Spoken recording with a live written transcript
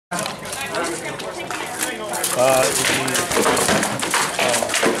Come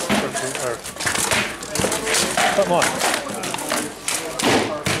on.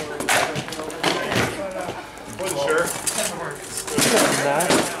 Wasn't sure.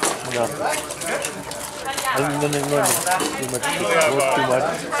 No. I didn't too much. Work too much.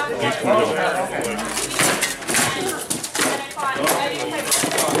 Eat too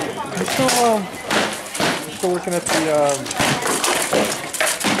little. You still working at the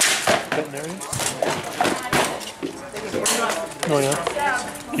veterinarian? Oh yeah.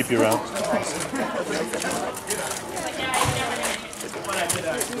 Keep you around.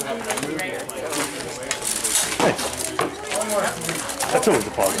 Nice. That's always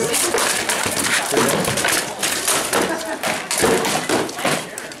a positive.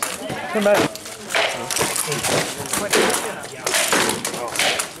 Come back.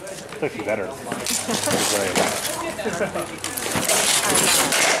 It's actually better.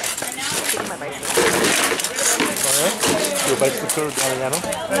 Your bicycle tour with Mariano?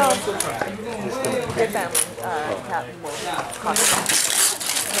 No. Good family. Cat will cost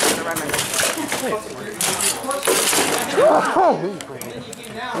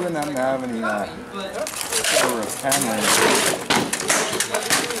You and them have any over a camera.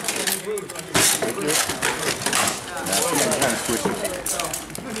 Kind of switch it.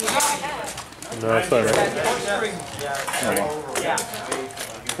 No, it's fine.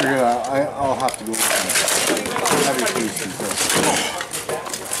 I'll have to go with have your piece until.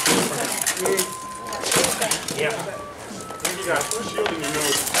 Yeah. You got shielding your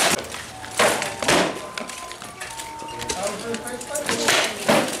nose.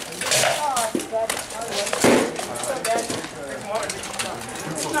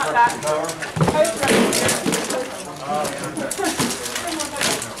 It's not that.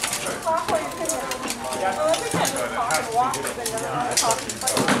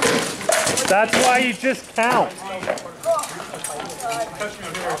 That's why you just count.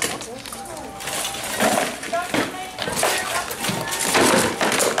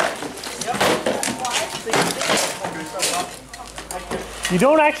 You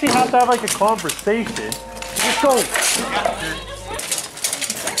don't actually have to have like a conversation. You just go.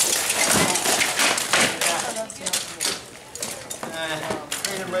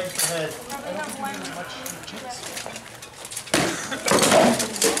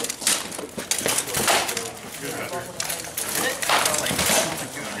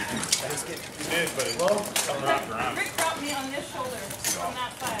 Rick dropped me on this shoulder on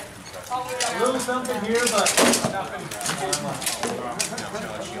that side. A little something here, but nothing.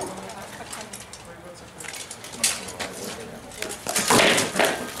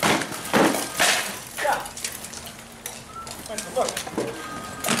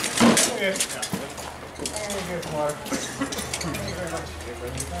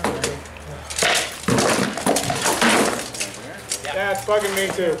 Yeah, it's bugging me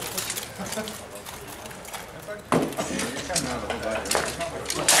too.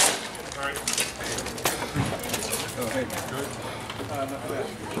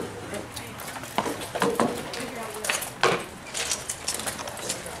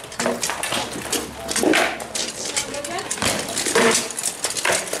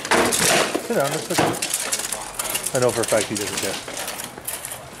 Sit down, it's okay. I know for a fact he doesn't care.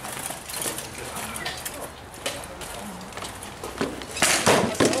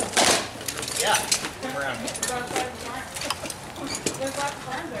 Yeah, come around.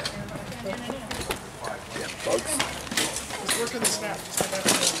 Bugs. Just work on the snap.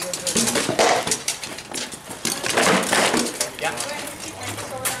 Yeah.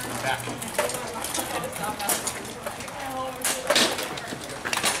 Back.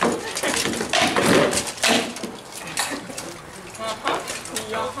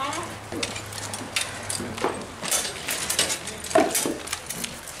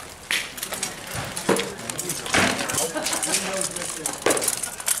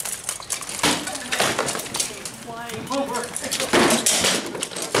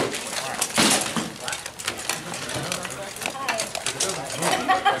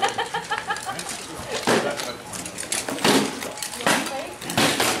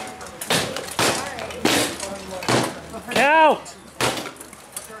 Count!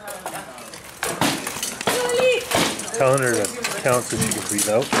 Telling her to count so she can breathe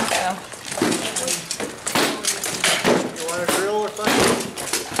out. Yeah. You want a drill or something?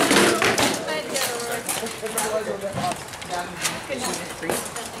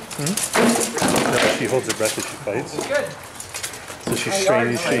 No, she holds her breath as she fights. Good. So she's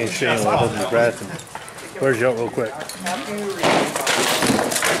straining while holding her breath and wears you out real quick.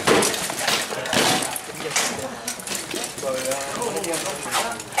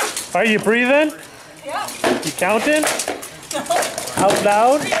 Are you breathing? Yeah. You Counting? Out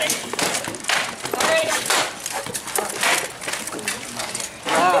loud?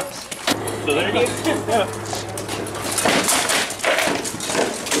 So there you go. Yeah.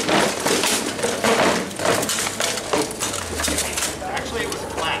 Actually, it was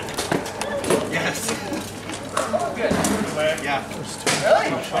flat. Yes. Good. Yeah. Really?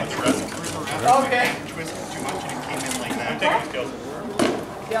 Okay. Twisted too much and it came in like that. I'm taking skills.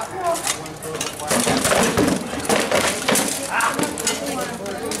 Yeah.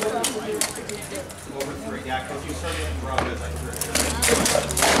 Over 3. Yeah, because you started to rub as I threw it.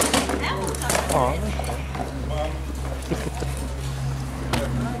 Oh.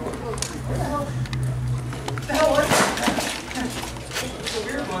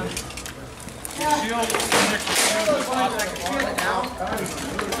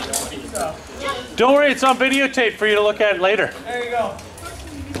 Don't worry, it's on videotape for you to look at later. There you go.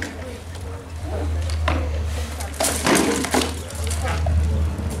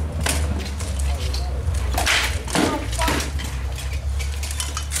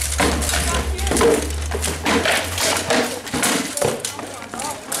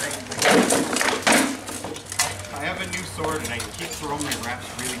 I have a new sword and I keep throwing my wraps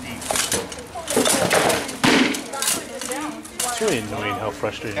really deep. It's really annoying how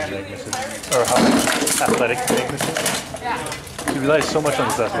frustrating Magnus is, or how athletic Magnus is. You realize so much on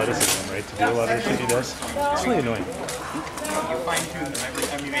his athleticism, right? To do a lot of the shit he does. It's really annoying. You fine tune them every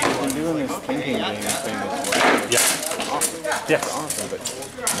time you make one. Doing this thinking game thing is Yeah. Yes. awesome, but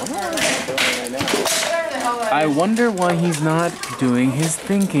I wonder why he's not doing his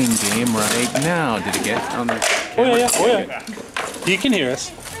thinking game right now. Did it get on the Oh yeah, yeah. Oh yeah. He can hear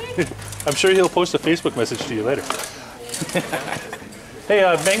us. I'm sure he'll post a Facebook message to you later. Hey,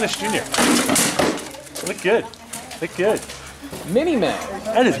 Magnus Jr. Look good. Look good. Mini Mag?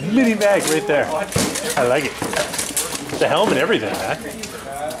 That is Mini Mag right there. I like it. The helm and everything, man.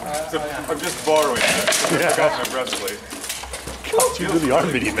 I'm just borrowing it. Yeah. I got my breastplate. God, you really are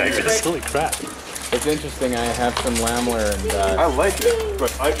Mini Mag. Holy crap. It's interesting, I have some Lamler and I like it,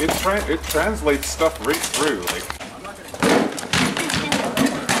 but it translates stuff right through. Like,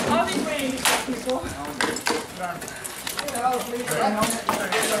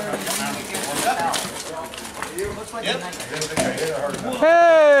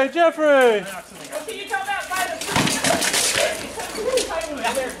 Hey, Jeffrey! Can you tell that by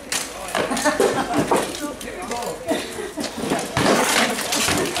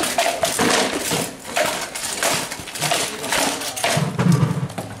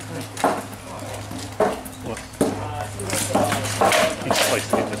He's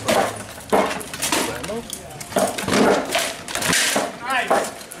placed it in this one.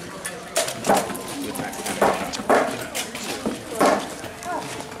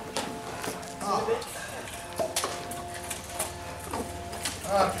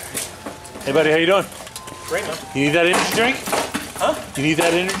 Hey buddy, how you doing? Great, man. You need that energy drink? Huh? You need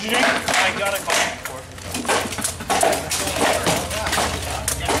that energy drink? I got a coffee before.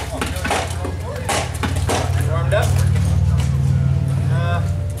 Warmed up?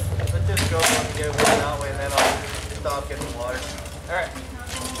 Let's just go and get one that way and then I'll stop getting water. Alright.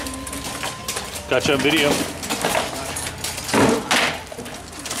 Gotcha on video.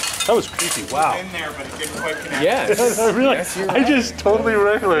 That was creepy, wow. In there, but it didn't quite connect. yes. I really, Yes, you're I just totally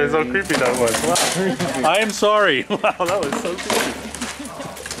recognized how creepy that was. Wow. I am sorry. Wow, that was so creepy.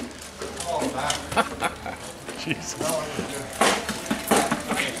 Jesus.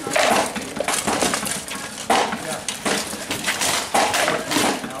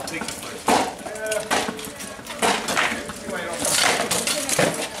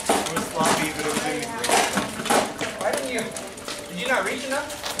 Did you not reach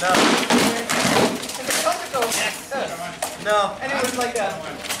enough? No. No. And it was like a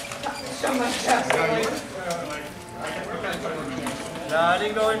so much chest. No, I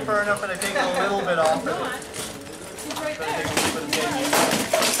didn't go in far enough, and I take a little bit off of it. right Try to there. take a little bit of getting used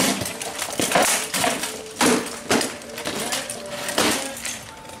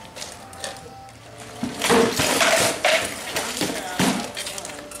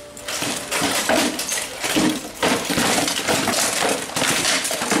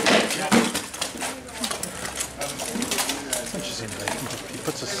It's interesting, right? He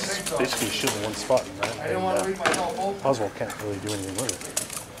puts us basically shit in one spot, right? I don't want to leave my elbow. Oswel can't really do anything with it.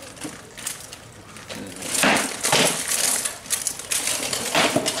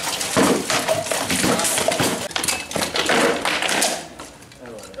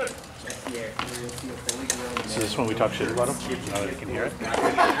 So this one we talk shit about him? Now that he can hear it?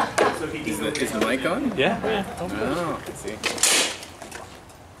 Is the mic on? Yeah. Oh, I see.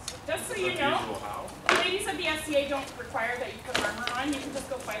 Just so you know, the ladies of the SCA don't require that you put armor on. You can just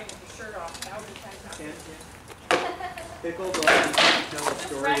go fight with your shirt off. That would be fantastic. Pickle tell a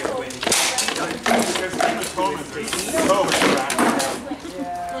story of when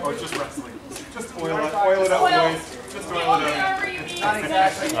Oh, just wrestling. Just oil it up, boys. Just oil it out. not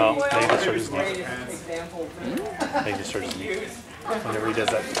exactly Oh, they just start his knee. example. They just start his knee. Whenever he does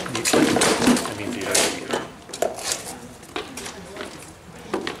that knee flip, that means he has a knee.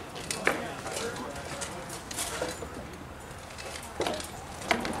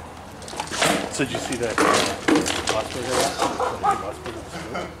 So did you see that Oswel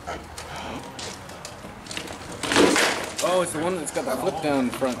Oh, it's the one that's got the flip down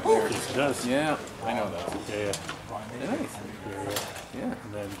front there. Yes, it does. Yeah, I know that. Yeah. Nice. Yeah.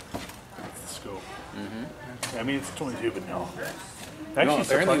 And then it's the scope. I mean, it's 22, but no. No, Actually,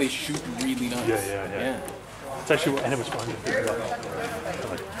 apparently they shoot really nice. Yeah. It's actually, and it was fun to figure out. I'm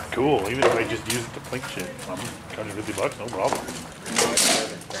like, cool, even if I just use it to plink shit, I'm counting $50, no problem.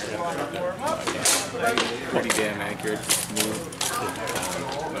 Pretty damn accurate, smooth.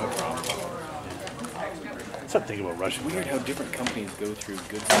 No problem. That's the thing about Russian. Weird how different companies go through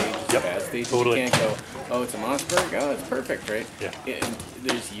good stages and Yep, bad stages. totally. You can't go, oh, it's a Mossberg, oh, it's perfect, right? Yeah.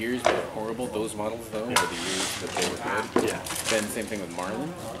 There's years that are horrible, those models though, were the years that they were good. Yeah. Then same thing with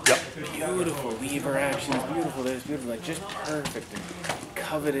Marlin. Yep. Beautiful lever actions, beautiful this, beautiful, like just perfect and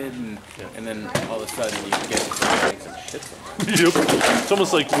coveted, and then all of a sudden you get some shit. Yep. It's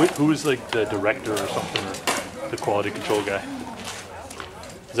almost like who is like the director or something, or the quality control guy.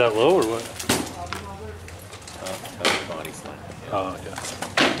 Is that low or what? That was the body slam. Oh, yeah.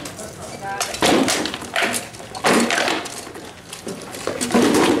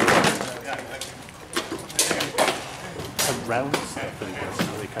 Around stuff, and it's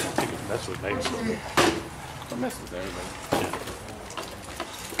really kind of taking mess with Magnus. What messes with everybody?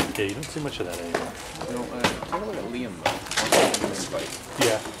 Yeah, you don't see much of that anymore. You know, take a look at Liam though.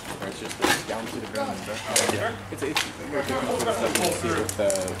 Yeah. Where it's just like down to the ground. Yeah. It's weird different sort of stuff you see with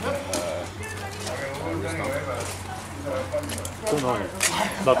Still knowing it.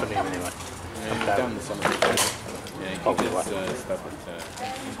 Not the name anyway. He's done some of it. Yeah, he does stuff with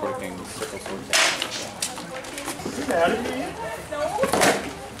working circle swords.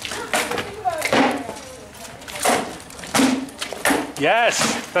 Yes,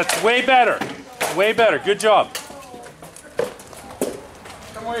 that's way better. Way better. Good job.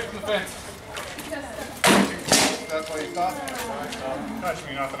 Come away from the fence. That's why you thought. Touch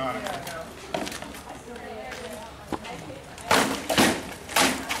me, nothing on it.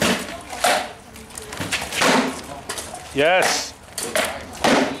 Yes.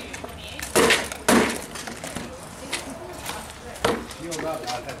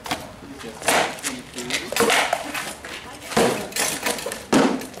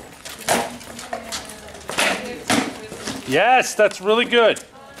 Yes, that's really good.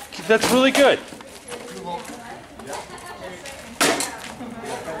 That's really good.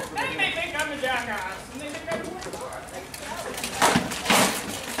 Then they think I'm a jackass. And they think I'm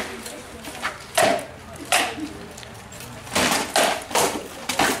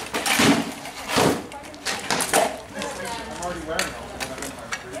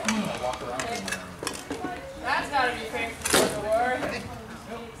That's gotta be fixed before the war.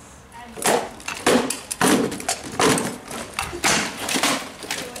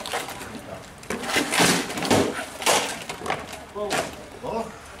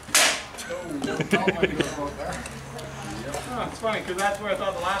 Oh, it's funny, because that's where I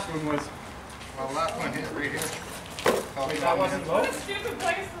thought the last one was. Well, the last one hit right here. Wait, that wasn't low? What a stupid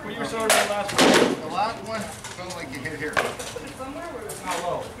place for Well, you were sorry about the last one. The last one felt like you hit here. somewhere where It's not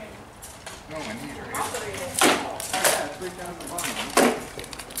low. No, my knees are here.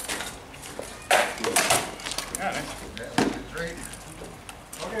 Yeah, nice. It's right.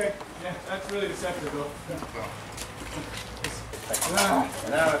 Okay, yeah, that's really deceptive though.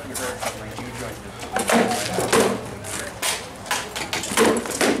 Now if you heard something, you joined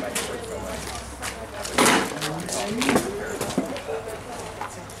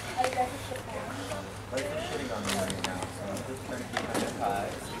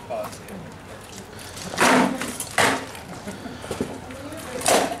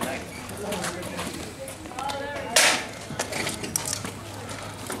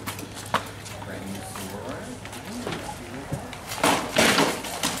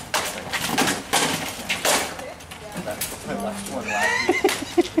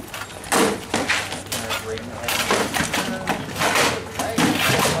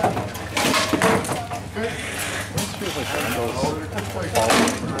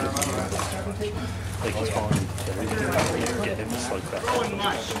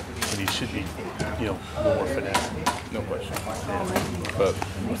but he should be, you know, more finesse. No question. But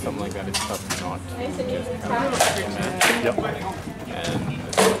with something like that, it's tough not to just kind of match. Yep. And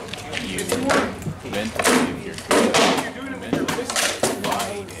you mentally, if you're good, mentally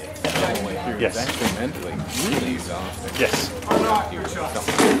slide it all the way through. Yes. It's actually mentally really exhausting. Yes.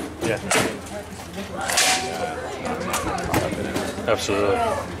 Yeah. Absolutely.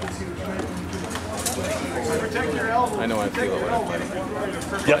 I know I feel it when I'm playing.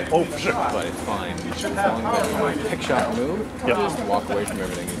 Yeah. Oh, for sure. But it's fine. As long as I do my pick shot move, Yep. just walk away from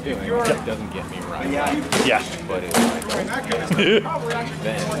everything he's doing. It doesn't get me right. Yeah. But if I don't,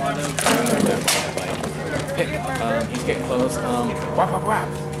 then like, pick, he's getting close, whap, whap, whap.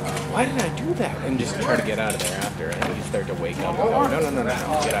 Why did I do that? And just try to get out of there after, and then you start to wake up and go, no,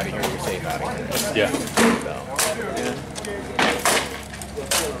 get out of here, you're safe out of here. Yeah. So, yeah.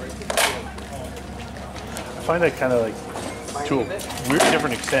 I find that kind of like, to a weird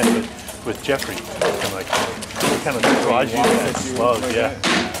different extent, but with Jeffrey, kind of like, kind of draws you that slug, yeah.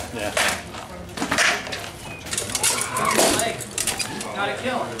 Yeah. Got a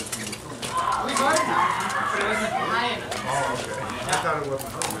kill. We got it now. But it wasn't high enough. Oh, okay. I thought it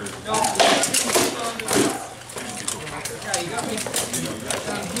wasn't weird. No. Yeah, you got me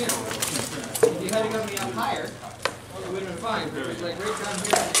down here. If you had got me up higher, it would have been fine. But it was like right down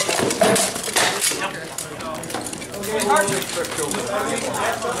here. Okay, hard to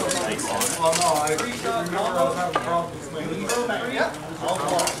well, no, I remember I was having problems with my knees. Yep.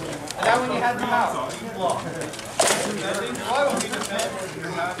 And that when you had the house, you block. Why would we defend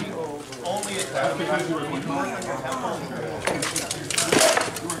you're happy only attack because you were working on your temple?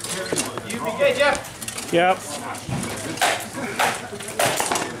 You begin, Jeff. Yep.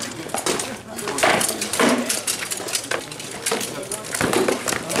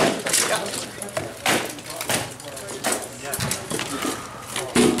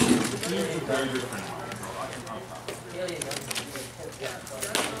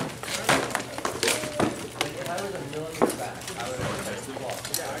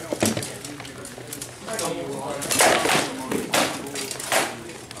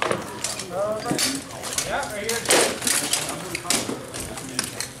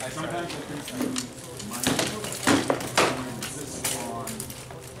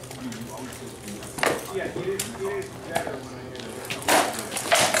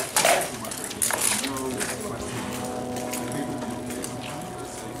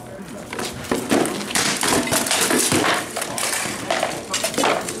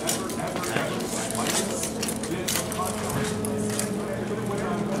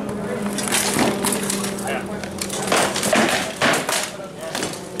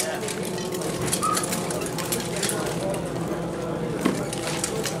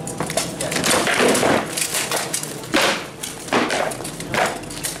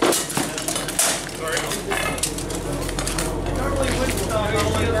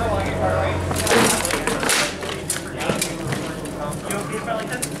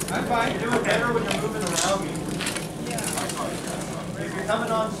 I'm fine. Do it better when you're moving around me. If you're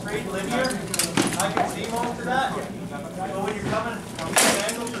coming on straight linear, I can see most of that. But when you're coming from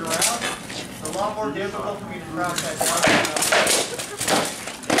angles or around, it's a lot more difficult for me to crouch that down.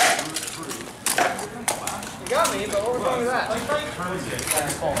 You got me, but what was wrong with that?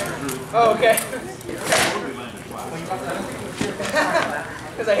 Oh, okay.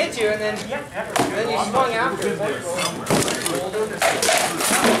 Because I hit you and then you swung after.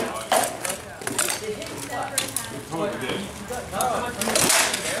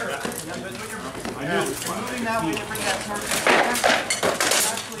 I know. Moving that way to bring that torque back.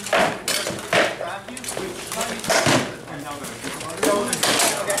 Actually, trap you.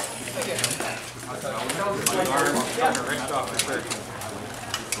 Okay. Thank you.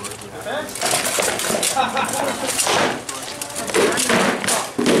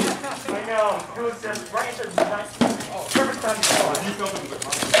 I know. It was just right at the perfect time to go.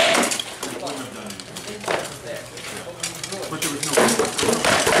 But there was no.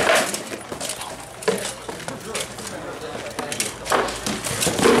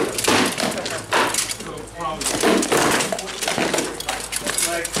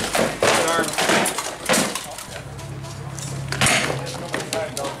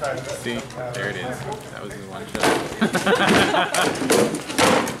 See, there it is. That was his one shot.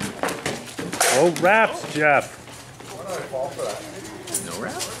 Oh, raps, Jeff. No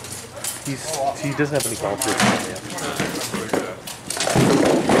rap? He doesn't have any confidence in him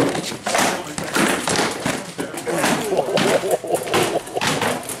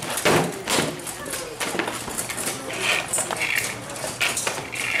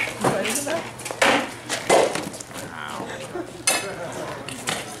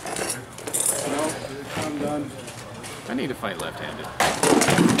I need to fight left-handed.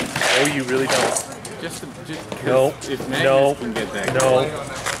 Oh, you really don't. Just No. If Magnus can get that No.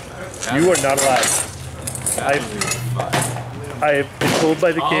 You are not allowed. I have been told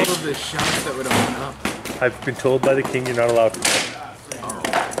by the king. All of the shots that would open up. I've been told by the king you're not allowed.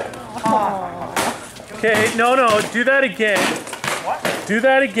 Okay, no, do that again. What? Do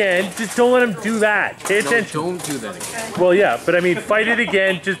that again. Just don't let him do that. Pay attention. No, don't do that again. Well, yeah, but I mean, fight it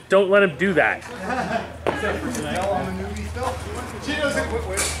again. Just don't let him do that.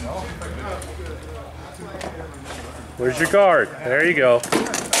 Where's your guard? There you go.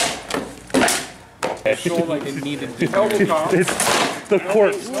 I feel like it needed to It's the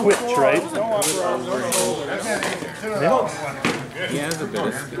corpse twitch, right? Yeah. He has a bit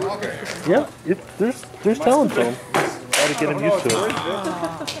of speed. Yeah, there's talent to him. Gotta get him used to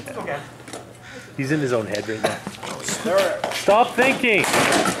it. He's in his own head right now. Stop thinking!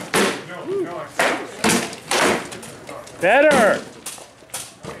 Better!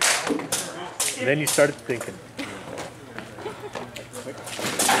 And then you started thinking.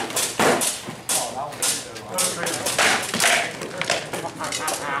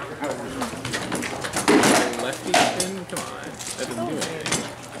 Lefty spin? Come on. That doesn't do anything.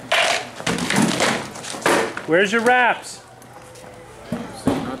 Where's your wraps?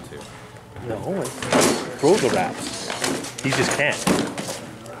 So not to. No, throw the wraps. He just can't.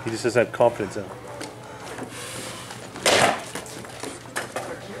 He just doesn't have confidence in him.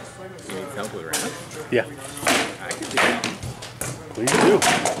 You need help with wraps? Yeah. I could do that. Please do.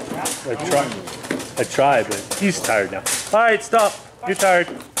 I try, but he's tired now. All right, stop. You're tired.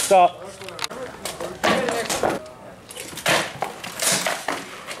 Stop.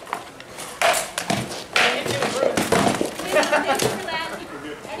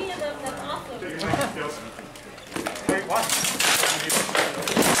 Any of them, that's awesome. Wait, what?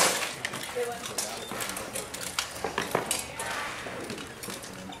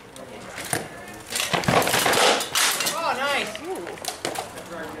 Oh, nice.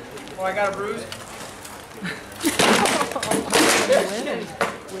 Oh, I got a bruise.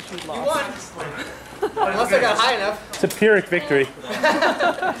 Wish you You lost. won. Unless I got high enough. It's a Pyrrhic victory.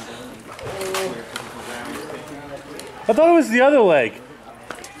 I thought it was the other leg.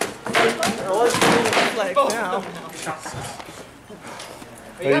 Like now.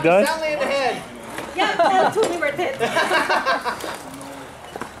 Are you done? Soundly in the head. Yeah, that's totally worth it.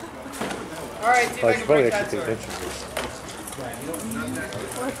 All right, see if Oh, I I should can probably break actually that pay sword. attention to this.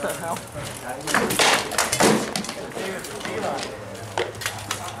 What the hell?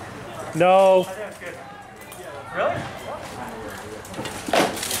 No. Really?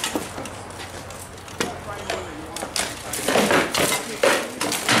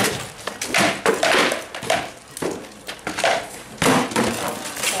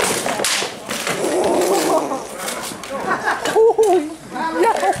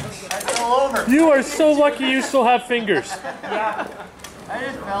 You are so lucky you still have fingers. Yeah. I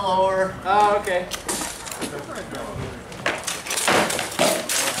just fell over. Oh, okay.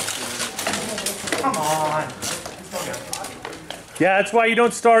 Come on. Yeah, that's why you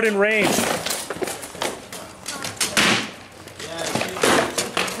don't start in range.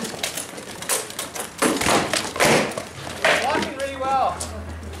 Walking really well.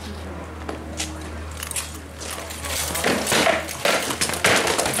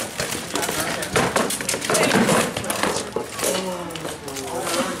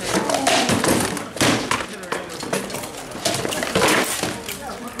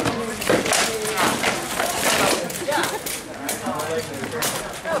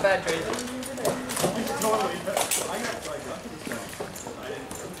 Not bad, Tracy.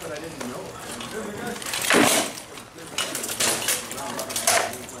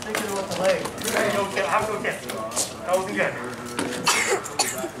 Thinking about the leg. How's it okay? That wasn't good.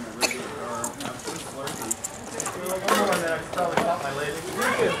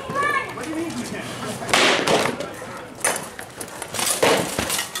 What do you mean?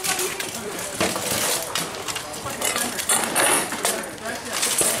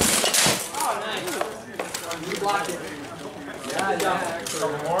 You blocked it. Yeah.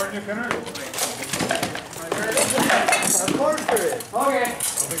 Some more in your pinner? Of course there is. Okay. I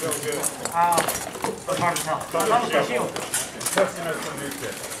think that was good. That's hard to tell. That was a shield. Testing out some new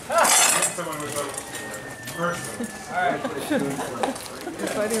shit. Someone was like, mercy. Alright.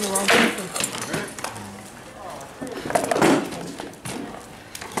 You're fighting the wrong person.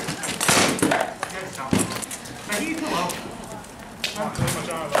 He's too low. Not too much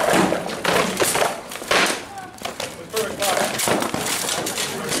on it. It's perfect fire.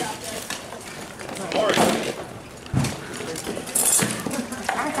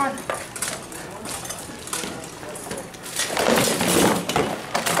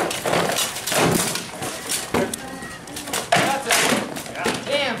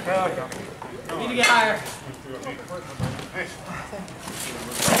 Need to get higher.